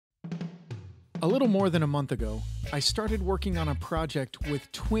A little more than a month ago, I started working on a project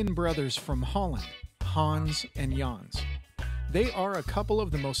with twin brothers from Holland, Hans and Jans. They are a couple of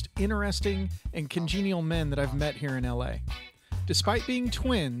the most interesting and congenial men that I've met here in LA. Despite being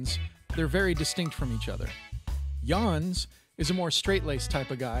twins, they're very distinct from each other. Jans is a more straight-laced type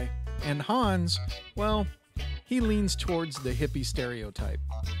of guy, and Hans, well, he leans towards the hippie stereotype.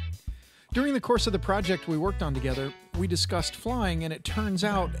 During the course of the project we worked on together, we discussed flying, and it turns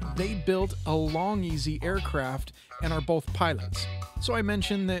out they built a Long Easy aircraft and are both pilots. So I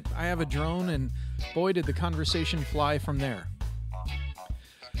mentioned that I have a drone, and boy did the conversation fly from there.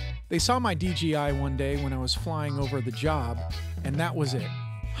 They saw my DJI one day when I was flying over the job, and that was it.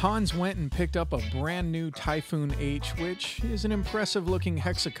 Hans went and picked up a brand new Typhoon H, which is an impressive looking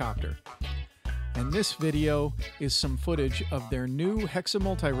hexa-copter. And this video is some footage of their new hexa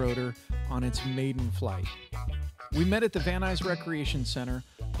multirotor on its maiden flight. We met at the Van Nuys Recreation Center,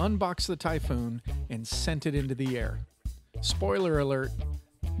 unboxed the Typhoon, and sent it into the air. Spoiler alert,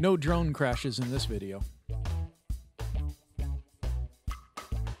 no drone crashes in this video.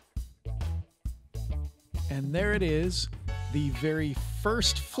 And there it is, the very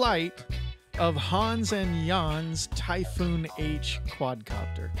first flight of Hans and Jans' Typhoon H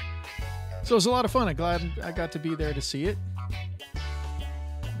quadcopter. So it was a lot of fun. I'm glad I got to be there to see it.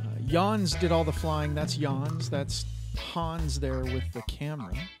 Jans did all the flying. That's Jans. That's Hans there with the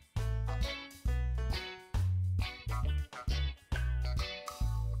camera.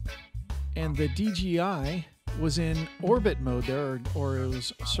 And the DJI was in orbit mode there, or it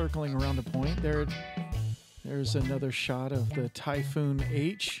was circling around a point. There's another shot of the Typhoon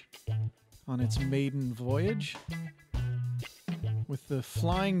H on its maiden voyage, with the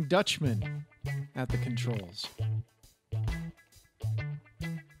Flying Dutchmen at the controls.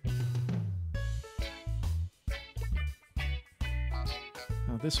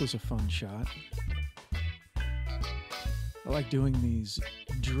 Now this was a fun shot. I like doing these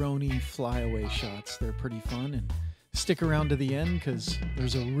droney flyaway shots. They're pretty fun, and stick around to the end because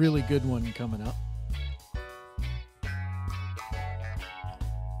there's a really good one coming up.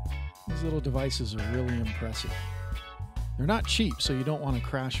 These little devices are really impressive. They're not cheap, so you don't want to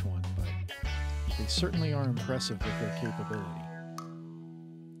crash one, but they certainly are impressive with their capability.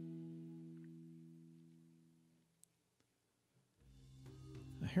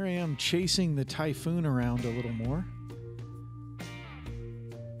 Now here I am chasing the Typhoon around a little more.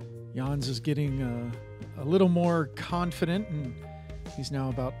 Jans is getting a little more confident, and he's now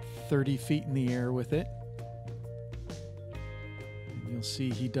about 30 feet in the air with it. And you'll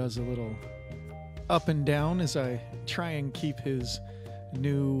see he does a little up and down as I try and keep his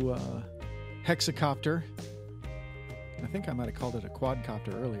new hexa-copter. I think I might have called it a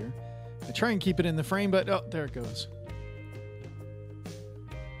quadcopter earlier. I try and keep it in the frame, but oh, there it goes.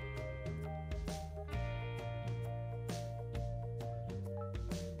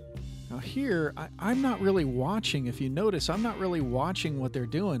 Now here, I'm not really watching. If you notice, I'm not really watching what they're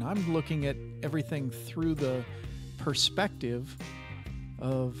doing. I'm looking at everything through the perspective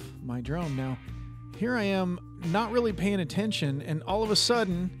of my drone. Now, here I am not really paying attention, and all of a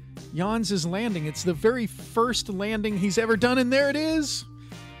sudden, Jans is landing. It's the very first landing he's ever done, and there it is.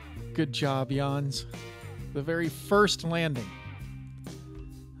 Good job, Jans. The very first landing.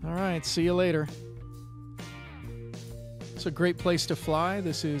 All right, see you later. It's a great place to fly.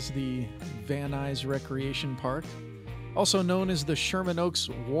 This is the Van Nuys Recreation Park, also known as the Sherman Oaks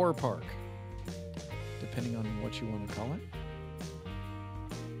War Park, depending on what you want to call it.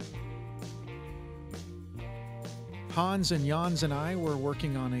 Hans and Jans and I were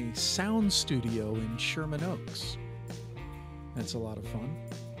working on a sound studio in Sherman Oaks. That's a lot of fun.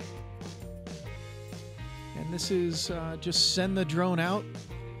 And this is just send the drone out.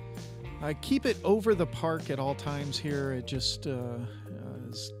 I keep it over the park at all times here. It just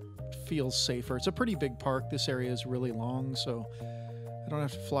feels safer. It's a pretty big park. This area is really long, so I don't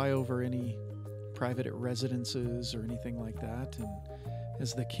have to fly over any private residences or anything like that. And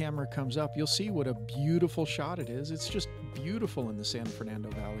as the camera comes up, you'll see what a beautiful shot it is. It's just beautiful in the San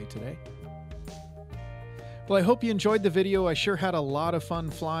Fernando Valley today. Well, I hope you enjoyed the video. I sure had a lot of fun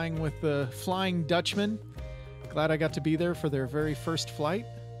flying with the Flying Dutchmen. Glad I got to be there for their very first flight,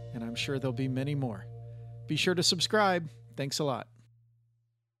 and I'm sure there'll be many more. Be sure to subscribe. Thanks a lot.